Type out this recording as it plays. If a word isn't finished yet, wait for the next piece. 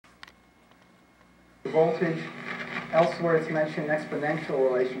voltage. Elsewhere it's mentioned exponential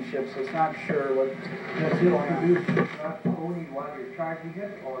relationship, so it's not sure what Does it produce enough only while you're charging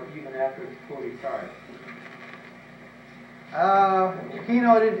it, or even after it's fully charged? He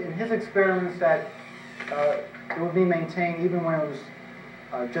noted in his experiments that it would be maintained even when it was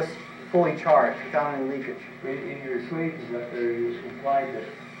just fully charged, without any leakage. In your equations up there, you implied that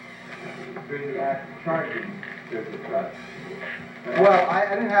during the act of charging, there's a cut. Well, I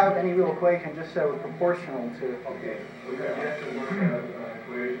didn't have any real equation, just said it was proportional to. Okay. We have yet to work out an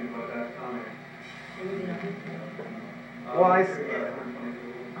equation, but that's coming. Well,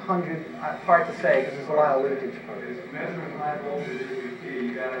 100, hard to say because there's a lot of leakage. Measuring high voltage is the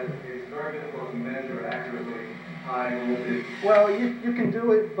key. It's very difficult to measure accurately high voltage. Well, you can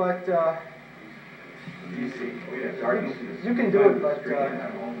do it, but DC. Oh, yeah, you can do it, but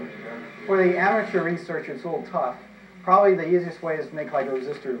for the amateur researcher, it's a little tough. Probably the easiest way is to make like a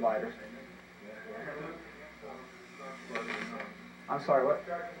resistor divider. I'm sorry, what?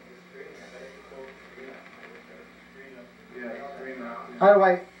 How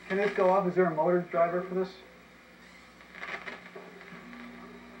do can this go up? Is there a motor driver for this?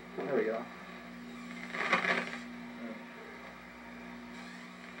 There we go.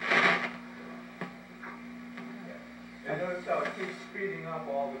 And notice how it keeps speeding up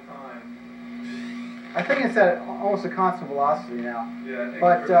all the time. I think it's at almost a constant velocity now. Yeah, I think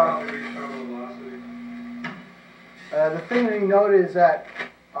but we're trying to reach terminal velocity. The thing to note is that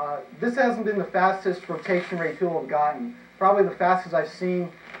this hasn't been the fastest rotation rate people have gotten. Probably the fastest I've seen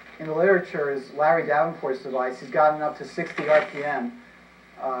in the literature is Larry Davenport's device. He's gotten up to 60 RPM.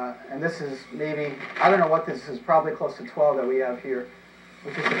 And this is maybe, I don't know what this is, probably close to 12 that we have here,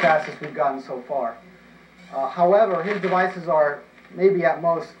 which is the fastest we've gotten so far. However, his devices are maybe at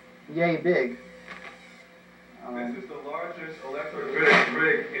most yay big. This is the largest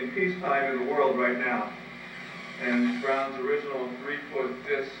electrogravitics-rig in peacetime in the world right now. And Brown's original 3-foot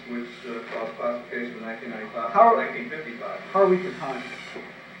disc, which caused classification in 1995, 1955. How are we for time?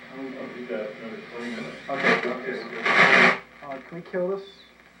 We've got another 20 minutes. Okay. Okay. Can we kill this?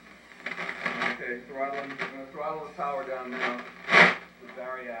 Okay, I'm going to throttle the power down now. The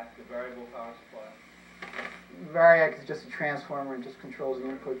Variac, the variable power supply. Variac is just a transformer and just controls the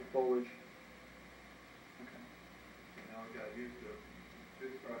input voltage. Now we've got to use the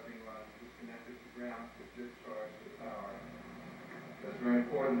discharging rod to connect it to ground to discharge the power. That's very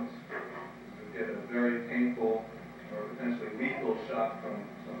important to get a very painful or potentially lethal shock from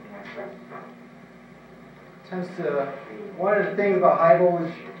something like that. One of the things about high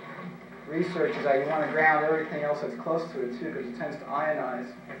voltage research is that you want to ground everything else that's close to it too, because it tends to ionize.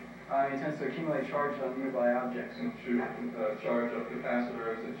 It tends to accumulate charge on nearby objects. And charge up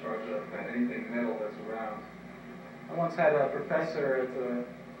capacitors and charge up anything metal that's around. I once had a professor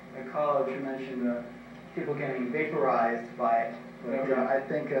at college who mentioned people getting vaporized by it, but I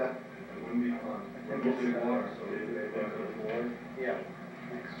think it wouldn't be fun. I think Mostly it's water, so they water. Yeah.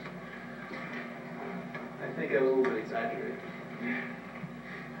 Thanks. I think it was a little bit exaggerated.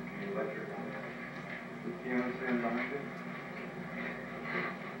 Electric. Do you understand behind it?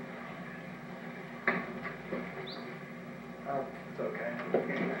 It's okay.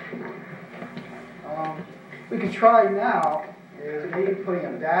 We could try now is maybe putting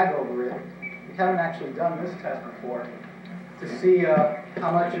a bag over it. We haven't actually done this test before to see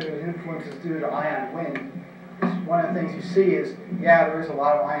how much of the influence is due to ion wind. One of the things you see is, yeah, there is a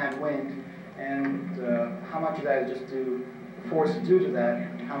lot of ion wind, and how much of that is just due to force due to that,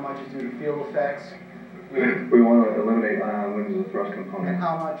 how much is due to field effects. We want to eliminate ion winds as a thrust component. And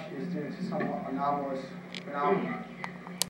how much is due to some anomalous phenomenon.